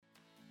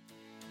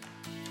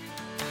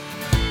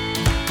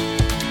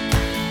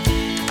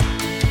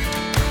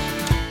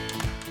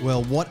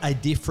Well, what a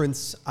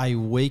difference a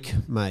week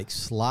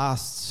makes.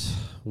 Last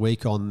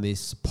week on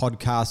this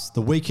podcast,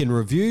 the Week in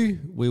Review,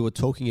 we were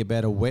talking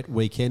about a wet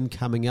weekend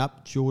coming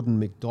up. Jordan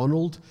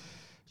McDonald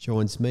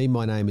joins me.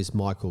 My name is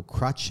Michael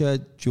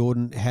Crutcher.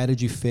 Jordan, how did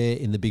you fare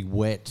in the big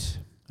wet?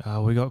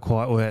 We got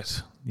quite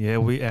wet. Yeah,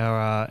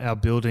 our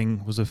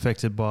building was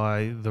affected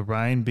by the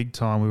rain big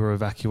time. We were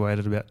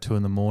evacuated about 2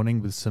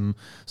 a.m. with some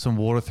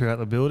water throughout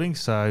the building.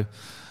 So,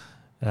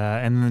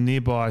 and the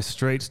nearby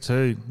streets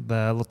too.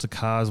 Lots of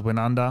cars went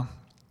under.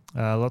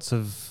 Lots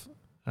of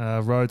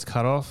roads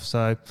cut off.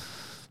 So,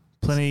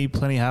 plenty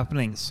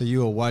happening. So you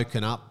were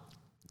woken up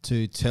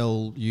to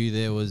tell you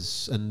there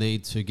was a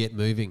need to get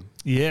moving.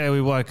 Yeah,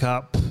 we woke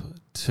up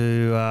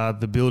to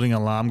the building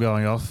alarm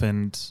going off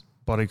and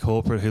Body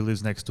Corporate, who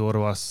lives next door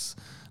to us,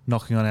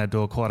 knocking on our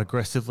door quite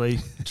aggressively,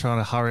 trying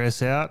to hurry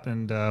us out.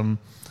 And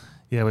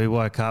we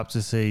woke up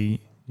to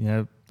see,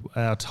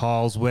 our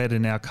tiles wet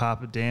and our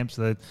carpet damp.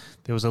 So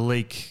there was a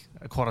leak,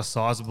 quite a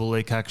sizable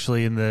leak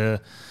actually, in the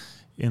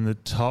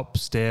top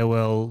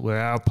stairwell where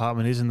our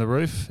apartment is in the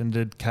roof, and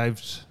it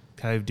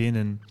caved in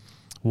and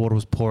water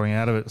was pouring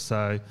out of it.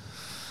 So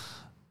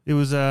it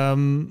was a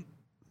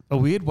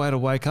weird way to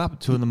wake up at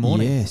 2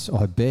 a.m. Yes,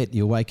 I bet.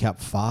 You wake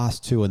up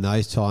fast too in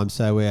those times.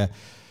 So we're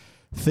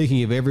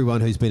thinking of everyone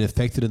who's been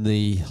affected in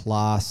the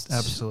last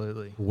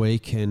absolutely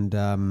week, and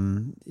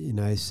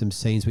some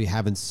scenes we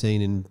haven't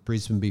seen in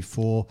Brisbane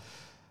before.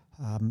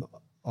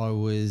 I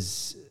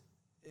was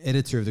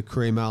editor of the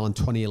Courier Mail in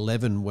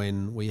 2011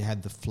 when we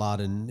had the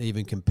flood, and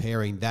even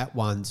comparing that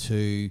one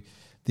to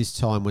this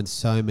time when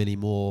so many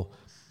more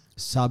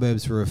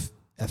suburbs were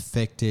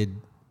affected.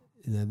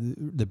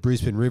 The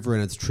Brisbane River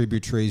and its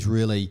tributaries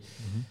really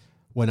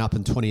went up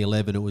in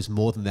 2011. It was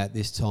more than that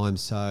this time.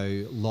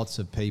 So lots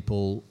of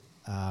people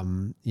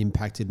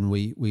impacted, and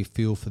we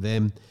feel for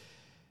them.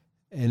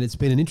 And it's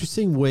been an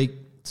interesting week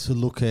to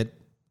look at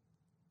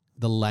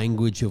the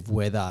language of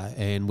weather.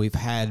 And we've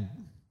had,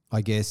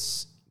 I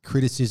guess,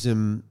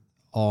 criticism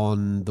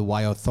on the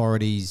way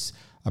authorities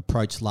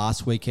approached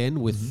last weekend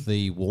with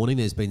the warning.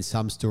 There's been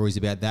some stories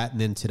about that.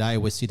 And then today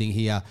we're sitting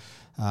here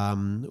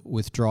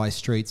with dry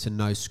streets and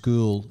no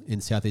school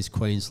in southeast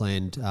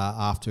Queensland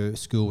after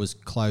school was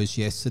closed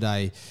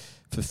yesterday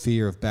for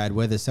fear of bad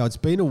weather. So it's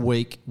been a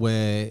week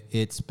where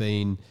it's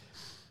been,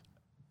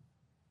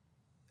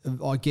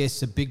 I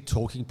guess, a big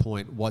talking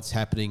point, what's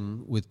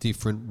happening with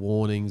different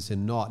warnings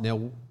and not.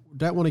 Now,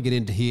 don't want to get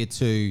into here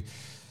to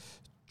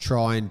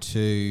trying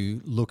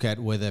to look at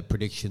weather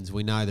predictions.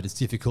 We know that it's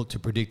difficult to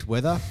predict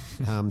weather,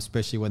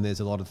 especially when there's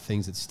a lot of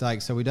things at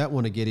stake. So we don't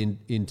want to get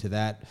into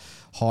that.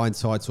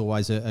 Hindsight's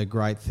always a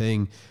great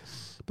thing.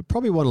 But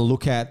probably want to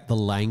look at the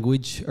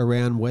language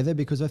around weather,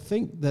 because I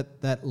think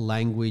that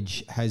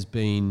language has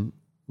been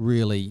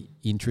really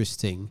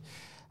interesting.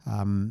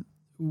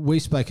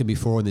 We've spoken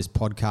before in this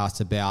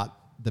podcast about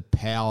the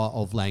power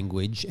of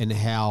language and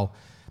how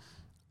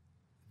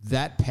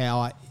that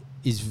power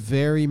is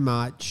very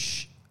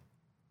much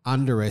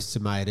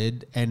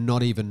underestimated and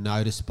not even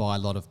noticed by a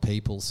lot of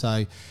people.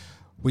 So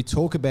we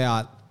talk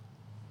about,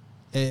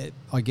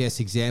 I guess,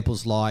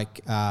 examples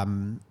like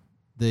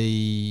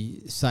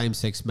the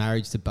same-sex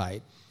marriage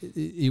debate.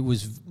 It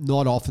was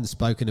not often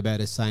spoken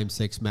about as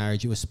same-sex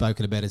marriage. It was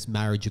spoken about as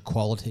marriage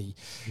equality.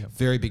 Yep.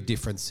 Very big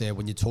difference there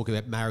when you talk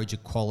about marriage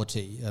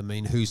equality. I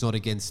mean, who's not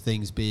against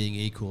things being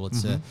equal?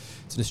 It's an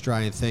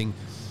Australian thing.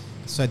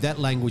 So that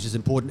language is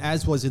important,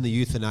 as was in the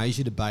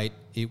euthanasia debate.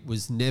 It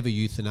was never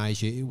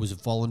euthanasia. It was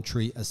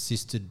voluntary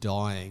assisted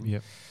dying.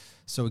 Yep.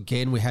 So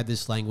again, we had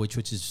this language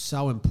which is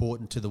so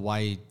important to the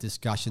way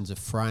discussions are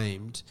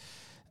framed.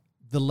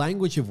 The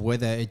language of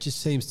weather, it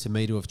just seems to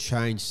me to have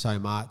changed so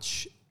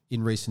much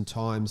in recent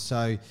times.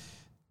 So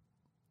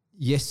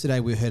yesterday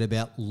we heard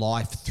about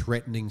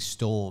life-threatening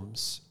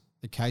storms.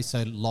 Okay,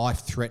 so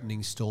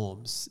life-threatening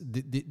storms.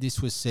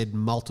 This was said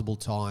multiple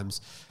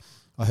times.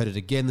 I heard it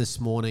again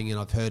this morning, and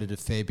I've heard it a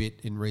fair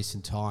bit in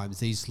recent times,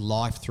 these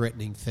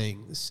life-threatening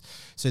things.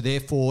 So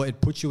therefore,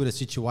 it puts you in a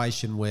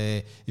situation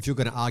where if you're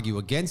going to argue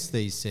against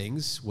these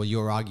things, well,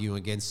 you're arguing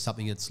against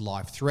something that's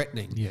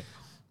life-threatening. Yeah.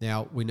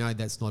 Now, we know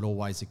that's not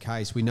always the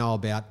case. We know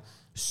about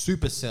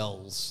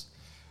supercells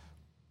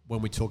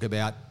when we talk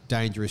about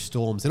dangerous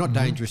storms. They're not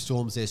dangerous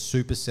storms, they're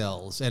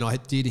supercells. And I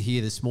did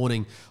hear this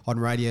morning on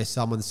radio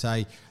someone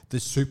say the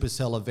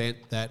supercell event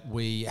that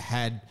we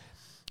had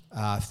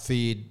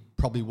feared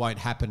probably won't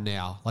happen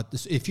now. Like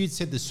this, if you'd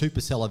said the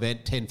supercell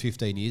event 10,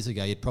 15 years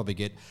ago, you'd probably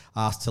get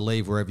asked to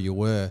leave wherever you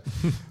were.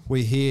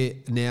 We hear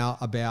now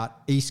about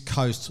East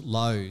Coast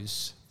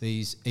lows,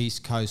 these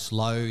East Coast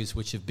lows,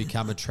 which have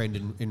become a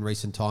trend in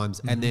recent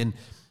times. And then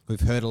we've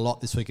heard a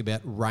lot this week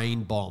about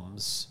rain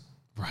bombs.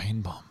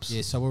 Rain bombs.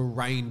 Yeah, so a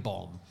rain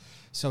bomb.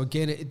 So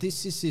again,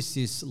 this is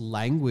this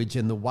language,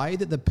 and the way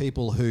that the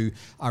people who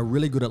are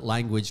really good at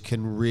language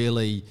can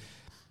really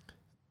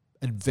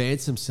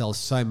advance themselves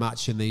so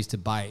much in these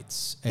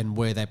debates and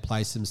where they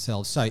place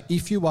themselves. So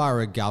if you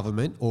are a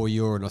government or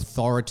you're an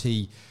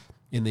authority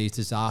in these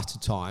disaster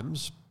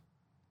times,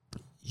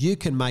 you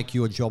can make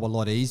your job a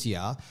lot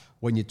easier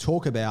when you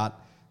talk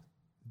about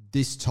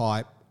this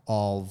type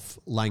of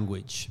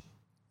language.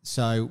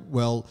 So,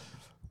 well,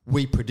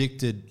 we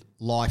predicted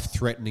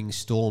life-threatening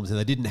storms and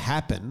they didn't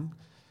happen.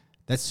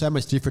 That's so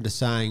much different to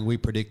saying we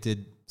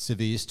predicted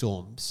severe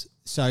storms.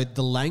 So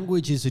the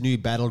language is a new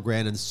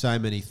battleground in so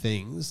many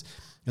things.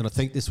 And I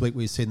think this week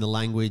we've seen the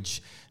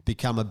language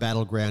become a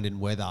battleground in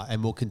weather,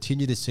 and we'll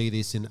continue to see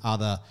this in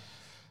other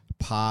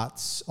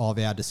parts of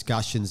our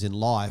discussions in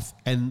life.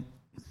 And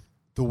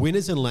the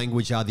winners in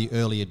language are the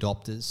early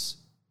adopters.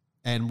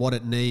 And what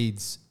it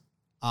needs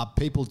are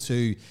people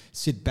to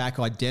sit back,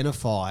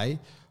 identify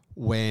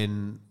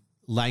when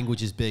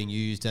language is being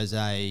used as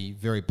a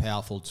very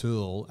powerful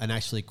tool and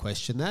actually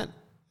question that.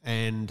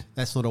 And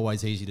that's not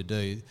always easy to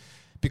do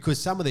because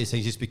some of these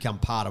things just become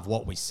part of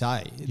what we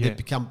say. Yeah. They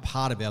become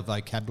part of our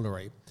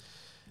vocabulary.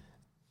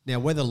 Now,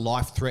 whether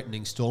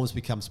life-threatening storms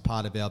becomes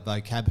part of our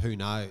vocab, who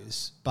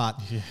knows? But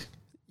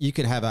you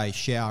could have a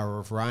shower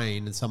of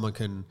rain and someone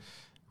can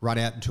run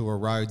out into a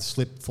road,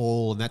 slip,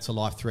 fall, and that's a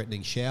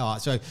life-threatening shower.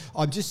 So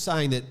I'm just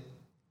saying that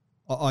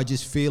I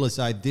just feel as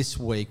though this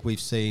week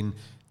we've seen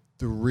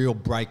the real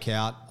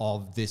breakout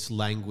of this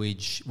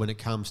language when it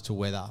comes to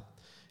weather.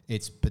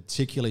 It's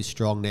particularly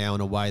strong now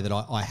in a way that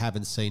I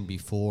haven't seen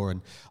before.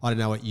 And I don't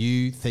know what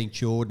you think,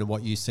 Jordan, and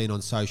what you've seen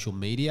on social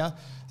media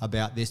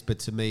about this, but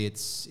to me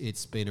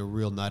it's been a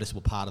real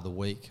noticeable part of the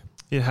week.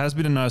 It has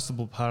been a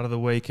noticeable part of the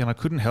week, and I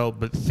couldn't help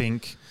but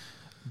think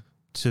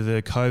to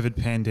the COVID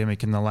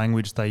pandemic and the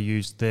language they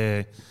used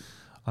there.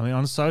 I mean,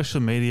 on social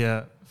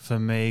media, for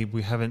me,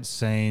 we haven't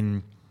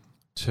seen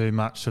too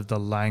much of the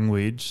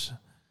language,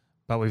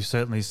 but we've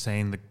certainly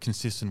seen the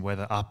consistent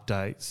weather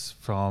updates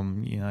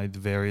from, the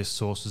various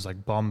sources,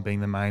 like BOM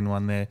being the main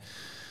one there.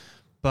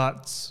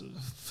 But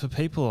for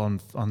people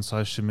on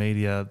social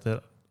media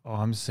that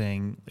I'm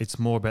seeing, it's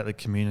more about the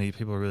community.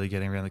 People are really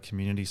getting around the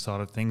community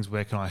side of things.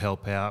 Where can I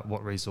help out?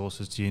 What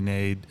resources do you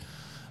need?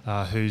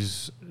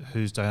 Who's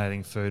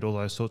donating food? All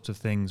those sorts of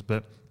things.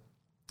 But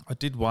I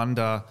did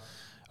wonder,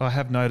 I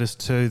have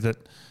noticed too that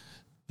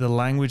the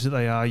language that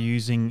they are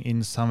using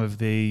in some of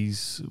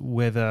these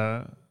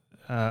weather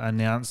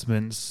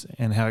announcements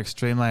and how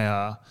extreme they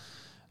are,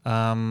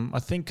 I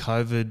think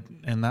COVID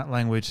and that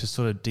language has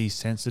sort of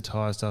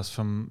desensitized us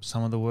from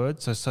some of the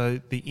words. So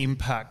the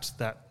impact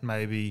that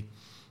maybe,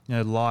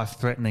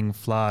 life-threatening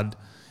flood,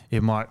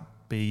 it might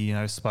be,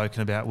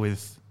 spoken about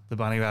with the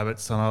bunny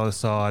rabbits on the other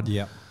side.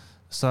 Yeah.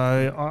 So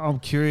I'm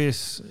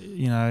curious,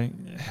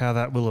 how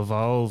that will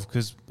evolve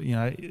because,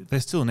 they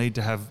still need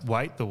to have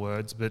weight, the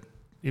words, but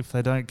if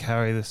they don't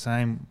carry the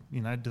same, do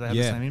they have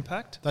the same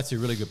impact? That's a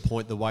really good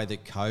point. The way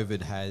that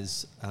COVID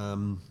has,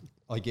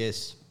 I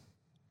guess,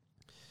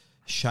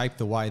 shaped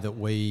the way that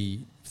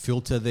we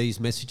filter these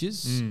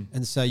messages.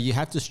 And so you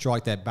have to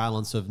strike that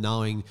balance of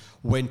knowing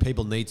when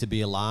people need to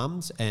be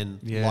alarmed and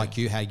like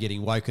you had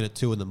getting woken at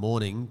 2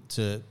 a.m.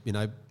 to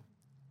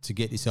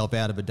get yourself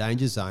out of a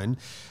danger zone.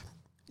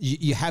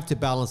 You have to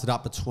balance it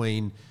up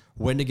between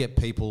when to get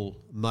people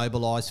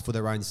mobilised for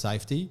their own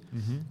safety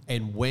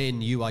and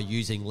when you are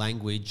using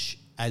language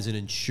as an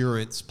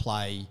insurance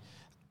play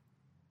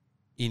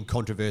in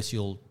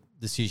controversial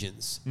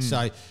decisions.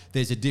 So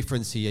there's a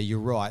difference here, you're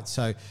right.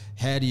 So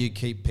how do you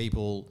keep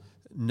people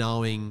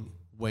knowing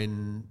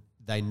when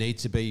they need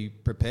to be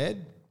prepared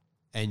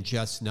and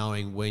just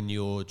knowing when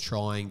you're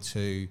trying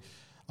to,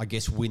 I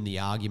guess, win the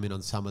argument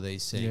on some of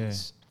these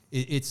things?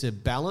 It's a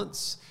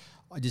balance.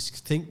 I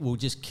just think we'll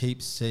just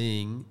keep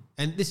seeing,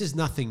 and this is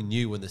nothing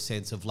new in the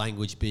sense of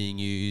language being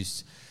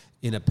used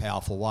in a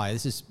powerful way.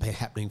 This has been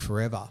happening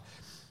forever.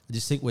 I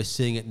just think we're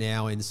seeing it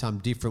now in some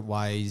different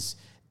ways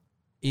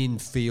in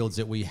fields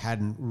that we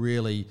hadn't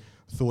really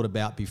thought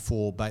about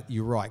before. But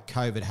you're right,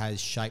 COVID has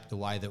shaped the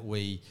way that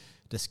we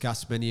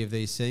discuss many of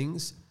these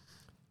things.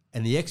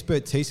 And the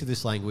expertise of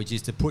this language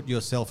is to put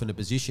yourself in a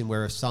position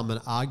where if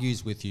someone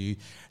argues with you,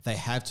 they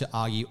have to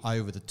argue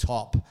over the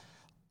top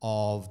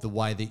of the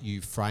way that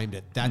you framed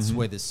it. That's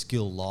where the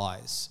skill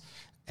lies.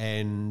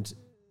 And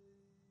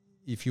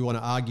if you want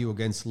to argue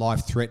against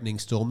life-threatening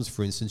storms,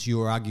 for instance,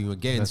 you are arguing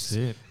against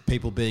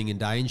people being in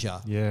danger.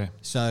 Yeah.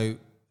 So,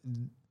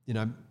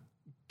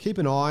 keep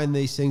an eye on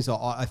these things.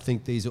 I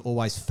think these are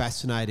always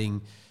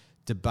fascinating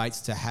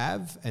debates to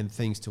have and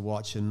things to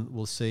watch, and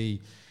we'll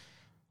see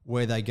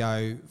where they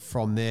go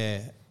from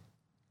there.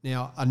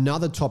 Now,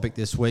 another topic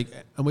this week,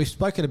 and we've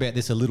spoken about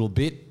this a little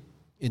bit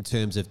in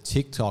terms of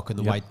TikTok and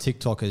the way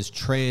TikTok has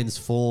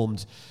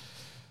transformed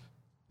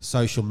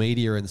social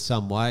media in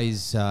some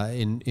ways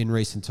in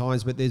recent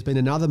times. But there's been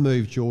another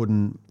move,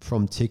 Jordan,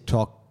 from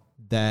TikTok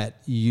that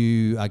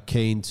you are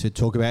keen to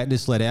talk about and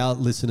just let our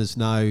listeners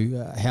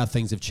know how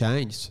things have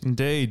changed.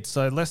 Indeed.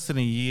 So less than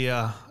a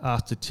year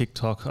after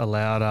TikTok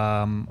allowed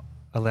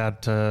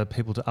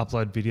people to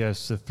upload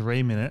videos to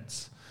 3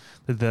 minutes,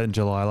 did that in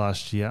July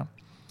last year,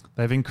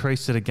 they've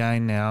increased it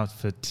again now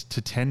to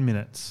 10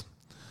 minutes.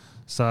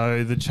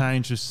 So the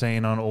change was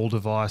seen on all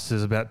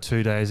devices about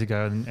 2 days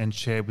ago and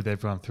shared with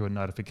everyone through a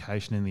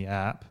notification in the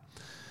app.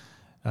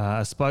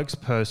 A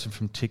spokesperson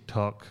from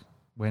TikTok,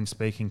 when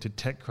speaking to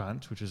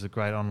TechCrunch, which is a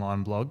great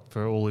online blog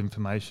for all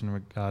information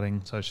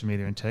regarding social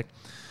media and tech,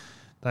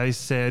 They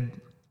said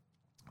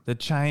the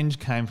change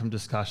came from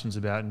discussions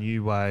about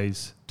new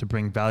ways to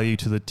bring value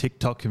to the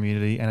TikTok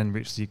community and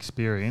enrich the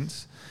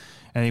experience.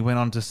 And he went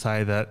on to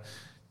say that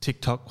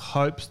TikTok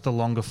hopes the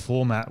longer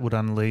format would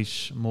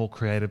unleash more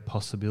creative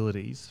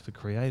possibilities for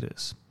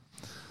creators.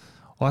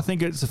 Well, I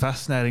think it's a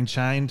fascinating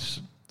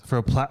change for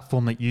a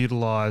platform that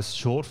utilised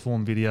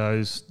short-form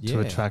videos to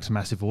attract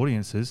massive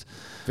audiences.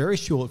 Very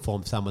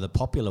short-form, some of the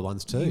popular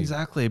ones too.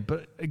 Exactly.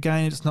 But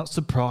again, it's not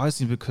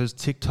surprising because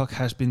TikTok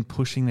has been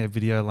pushing their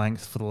video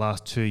length for the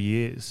last 2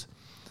 years.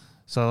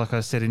 So like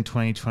I said, in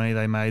 2020,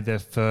 they made their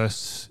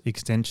first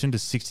extension to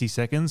 60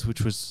 seconds,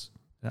 which was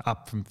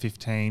up from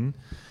 15.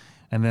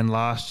 And then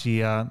last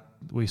year,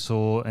 we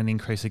saw an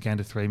increase again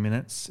to 3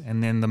 minutes.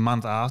 And then the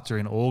month after,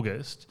 in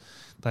August,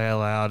 they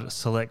allowed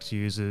select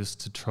users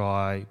to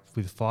try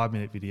with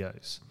 5-minute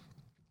videos.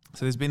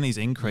 So there's been these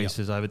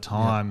increases over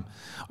time,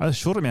 a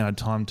short amount of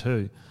time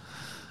too.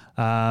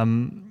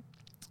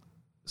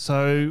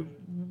 So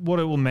what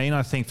it will mean,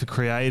 I think, for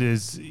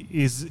creators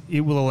is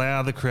it will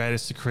allow the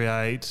creators to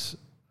create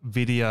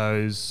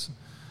videos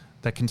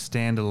that can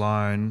stand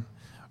alone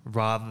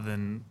rather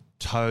than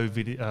tow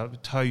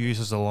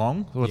users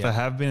along, what they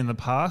have been in the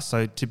past.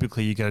 So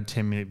typically you get a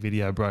 10-minute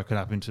video broken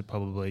up into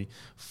probably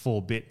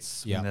 4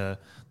 bits. Yeah.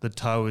 The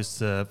tow is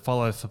to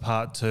follow for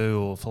part 2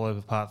 or follow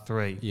for part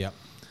 3. Yeah.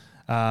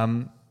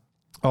 I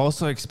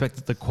also expect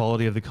that the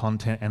quality of the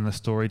content and the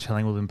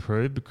storytelling will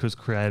improve because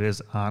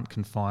creators aren't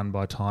confined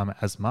by time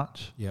as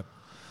much. Yep.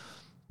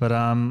 But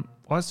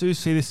I do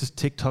see this as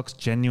TikTok's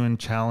genuine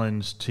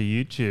challenge to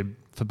YouTube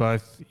for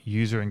both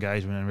user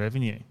engagement and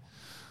revenue.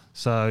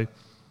 So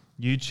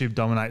YouTube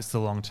dominates the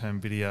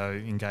long-term video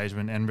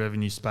engagement and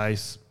revenue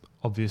space,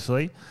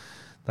 obviously.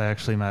 They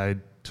actually made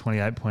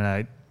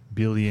 $28.8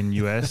 billion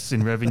US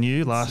in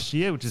revenue last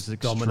year, which is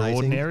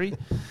extraordinary.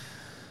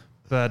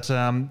 But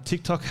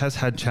TikTok has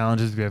had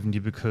challenges with revenue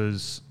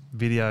because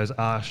videos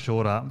are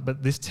shorter,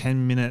 but this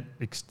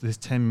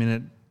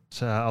 10-minute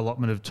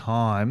allotment of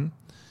time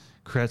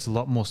creates a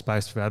lot more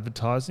space for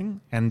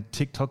advertising, and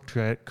TikTok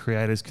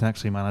creators can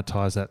actually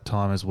monetize that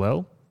time as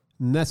well.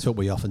 And that's what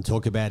we often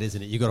talk about,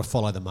 isn't it? You've got to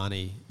follow the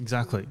money.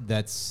 Exactly.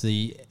 That's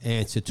the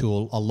answer to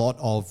a lot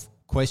of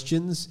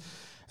questions.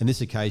 And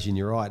this occasion,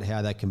 you're right,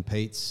 how that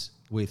competes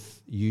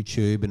with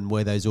YouTube and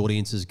where those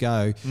audiences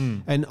go.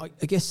 And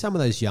I guess some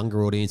of those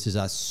younger audiences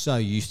are so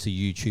used to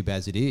YouTube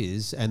as it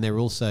is, and they're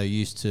also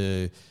used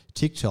to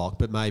TikTok,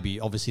 but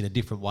maybe obviously in a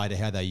different way to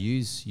how they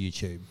use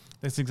YouTube.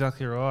 That's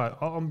exactly right.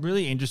 I'm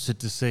really interested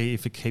to see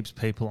if it keeps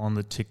people on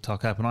the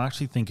TikTok app, and I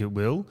actually think it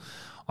will.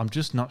 I'm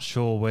just not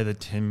sure where the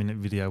 10-minute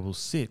video will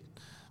sit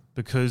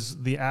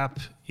because the app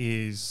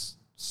is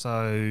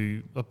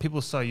people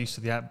are so used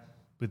to the app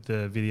with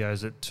the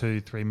videos at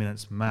 2-3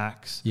 minutes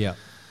max. Yeah.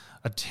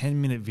 A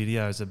 10-minute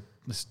video is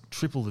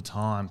triple the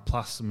time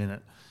plus a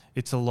minute.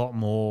 It's a lot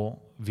more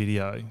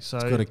video. So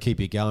it's got to keep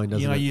you going,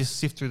 doesn't it? You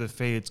sift through the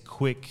feed, it's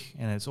quick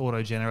and it's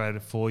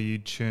auto-generated for you,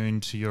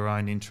 tuned to your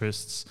own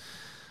interests.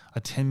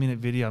 A 10-minute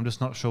video, I'm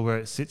just not sure where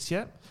it sits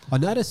yet. I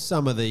noticed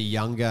some of the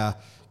younger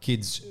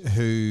kids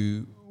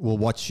who will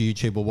watch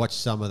YouTube or watch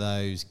some of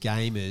those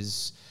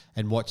gamers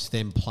and watch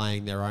them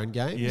playing their own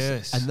games.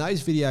 Yes. And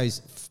those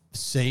videos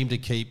seem to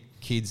keep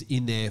kids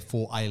in there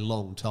for a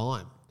long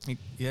time.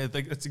 Yeah,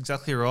 that's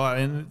exactly right.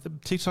 And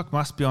TikTok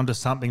must be onto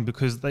something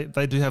because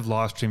they do have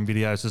live stream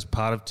videos as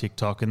part of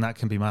TikTok, and that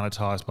can be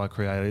monetized by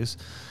creators.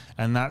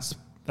 And that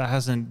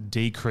hasn't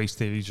decreased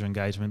their user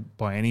engagement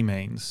by any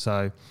means.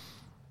 So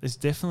there's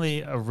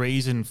definitely a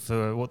reason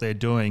for what they're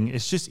doing.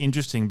 It's just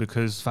interesting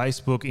because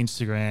Facebook,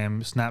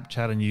 Instagram,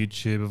 Snapchat and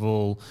YouTube have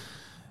all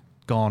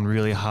gone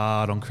really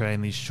hard on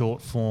creating these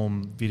short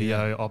form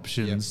video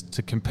options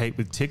to compete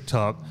with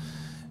TikTok.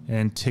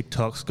 And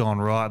TikTok's gone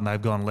right and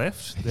they've gone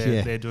left.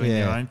 They're doing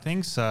their own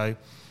thing. So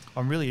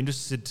I'm really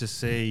interested to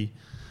see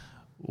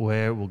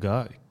where it will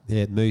go.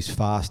 Yeah, it moves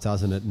fast,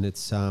 doesn't it? And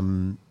it's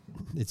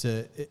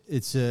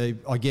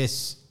I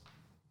guess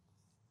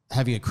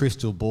having a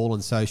crystal ball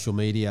on social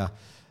media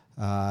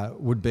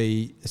would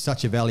be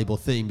such a valuable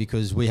thing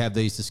because we have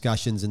these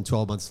discussions and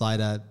 12 months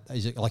later,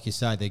 like you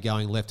say, they're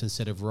going left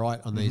instead of right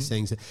on these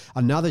things.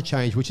 Another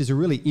change, which is a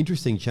really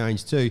interesting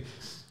change too,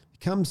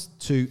 comes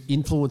to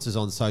influencers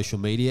on social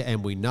media,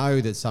 and we know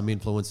that some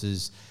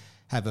influencers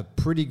have a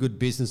pretty good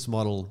business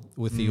model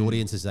with the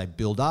audiences they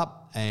build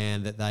up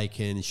and that they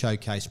can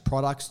showcase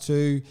products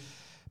to.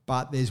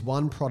 But there's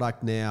one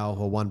product now,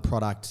 or one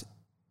product,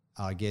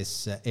 I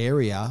guess,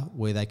 area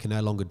where they can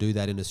no longer do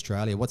that in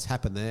Australia. What's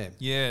happened there?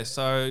 Yeah,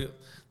 so there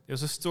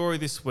was a story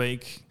this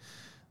week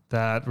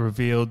that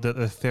revealed that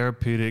the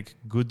Therapeutic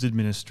Goods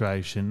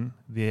Administration,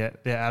 their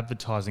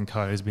advertising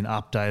code has been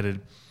updated,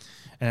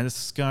 and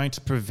it's going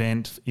to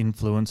prevent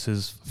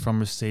influencers from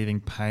receiving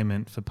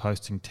payment for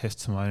posting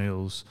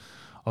testimonials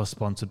of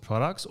sponsored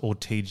products or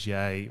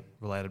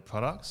TGA-related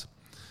products.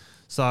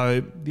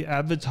 So the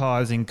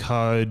advertising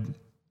code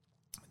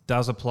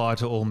does apply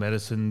to all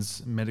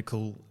medicines,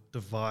 medical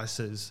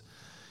devices,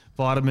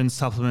 vitamins,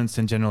 supplements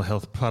and general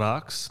health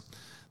products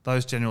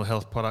those general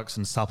health products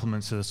and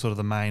supplements are sort of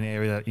the main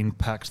area that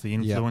impacts the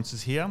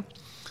influencers here.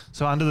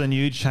 So under the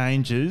new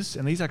changes,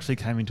 and these actually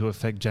came into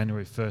effect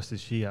January 1st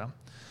this year,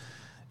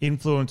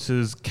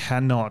 influencers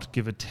cannot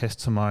give a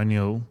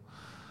testimonial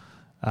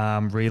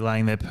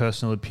relaying their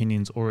personal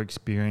opinions or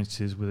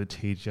experiences with a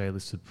TGA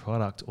listed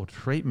product or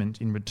treatment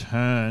in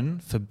return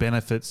for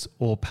benefits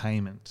or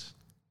payment.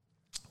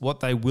 What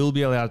they will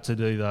be allowed to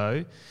do,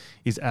 though,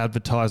 is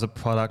advertise a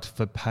product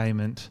for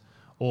payment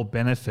or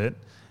benefit.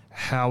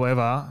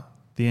 However,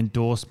 the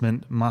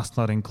endorsement must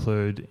not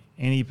include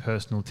any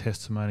personal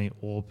testimony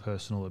or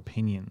personal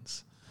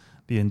opinions.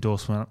 The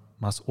endorsement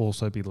must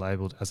also be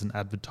labelled as an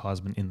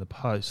advertisement in the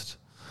post.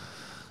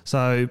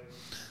 So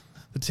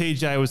the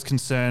TGA was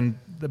concerned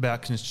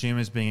about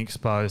consumers being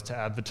exposed to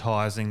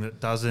advertising that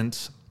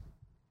doesn't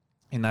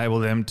enable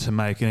them to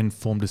make an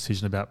informed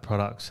decision about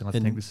products. And I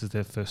think this is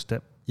their first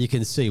step. You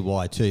can see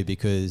why too,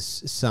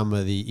 because some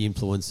of the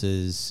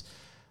influencers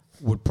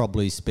would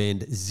probably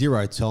spend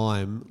zero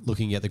time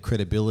looking at the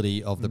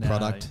credibility of the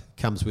product.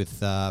 Comes with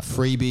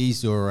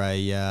freebies or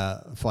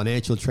a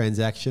financial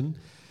transaction.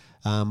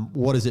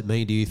 What does it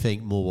mean, do you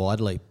think, more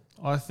widely?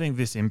 I think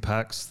this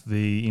impacts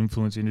the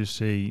influence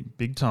industry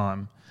big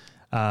time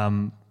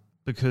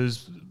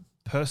because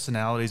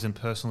personalities and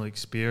personal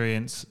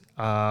experience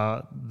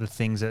are the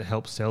things that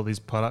help sell these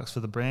products for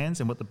the brands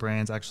and what the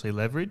brands actually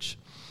leverage.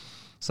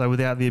 So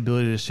without the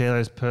ability to share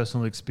those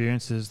personal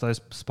experiences,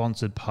 those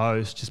sponsored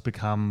posts just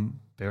become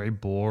very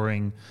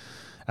boring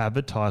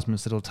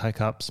advertisements that will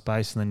take up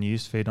space in the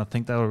newsfeed. And I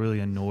think they will really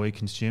annoy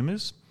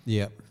consumers.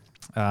 Yeah.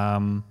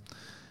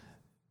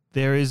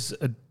 There is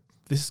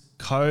this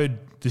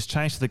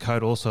change to the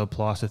code also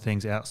applies to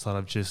things outside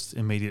of just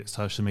immediate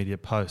social media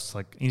posts.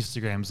 Like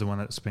Instagram is the one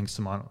that springs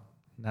to mind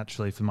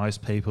naturally for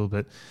most people,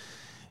 but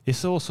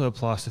this also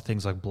applies to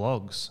things like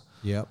blogs.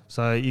 Yeah.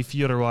 So if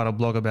you got to write a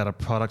blog about a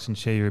product and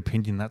share your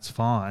opinion, that's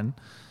fine.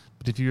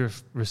 But if you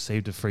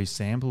received a free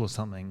sample or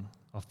something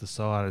off the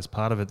side as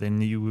part of it,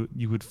 then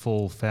you would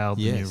fall foul of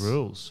the new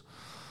rules.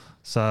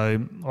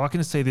 So I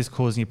can see this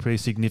causing a pretty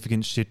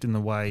significant shift in the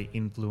way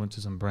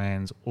influencers and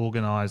brands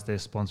organise their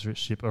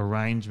sponsorship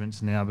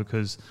arrangements now,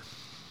 because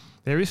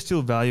there is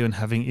still value in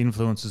having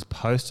influencers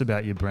post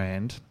about your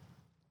brand,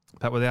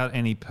 but without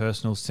any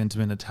personal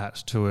sentiment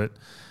attached to it,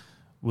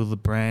 will the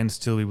brand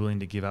still be willing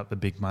to give up the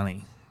big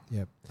money?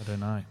 Yep. I don't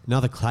know.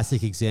 Another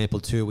classic example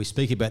too, we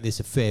speak about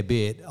this a fair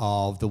bit,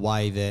 of the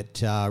way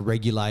that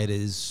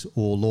regulators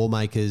or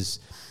lawmakers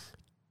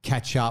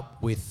catch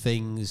up with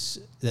things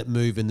that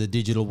move in the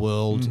digital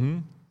world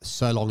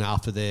so long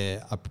after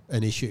they're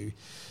an issue.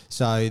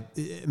 So, I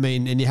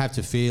mean, and you have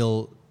to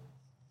feel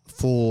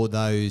for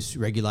those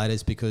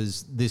regulators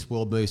because this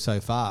world moves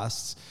so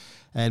fast.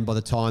 And by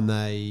the time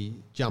they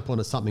jump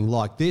onto something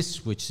like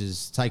this, which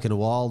has taken a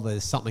while,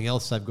 there's something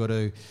else they've got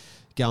to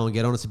go and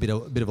get on. It's a bit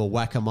of a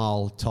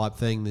whack-a-mole type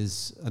thing.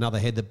 There's another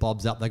head that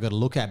bobs up they've got to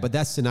look at. But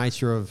that's the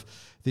nature of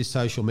this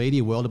social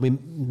media world. And we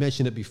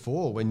mentioned it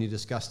before when you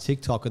discussed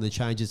TikTok and the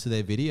changes to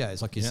their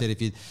videos. Like you said,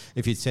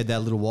 if you'd said that a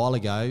little while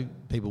ago,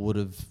 people would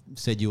have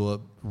said you were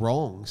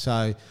wrong.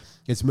 So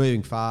it's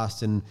moving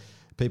fast and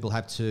people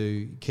have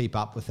to keep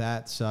up with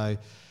that. So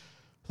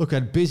look, a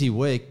busy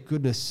week.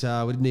 Goodness,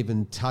 we didn't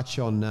even touch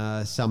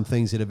on some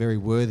things that are very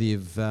worthy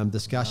of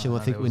discussion. I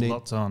think we need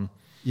lots on.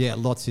 Yeah,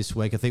 lots this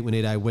week. I think we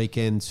need a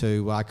weekend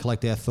to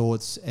collect our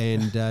thoughts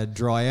and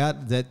dry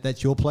out.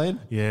 That's your plan?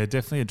 Yeah,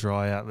 definitely a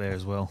dry out there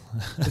as well.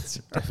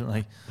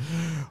 Definitely.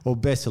 Well,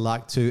 best of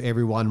luck to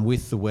everyone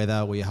with the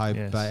weather. We hope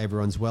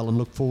everyone's well and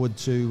look forward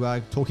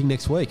to talking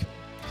next week.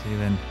 See you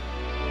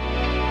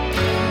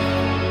then.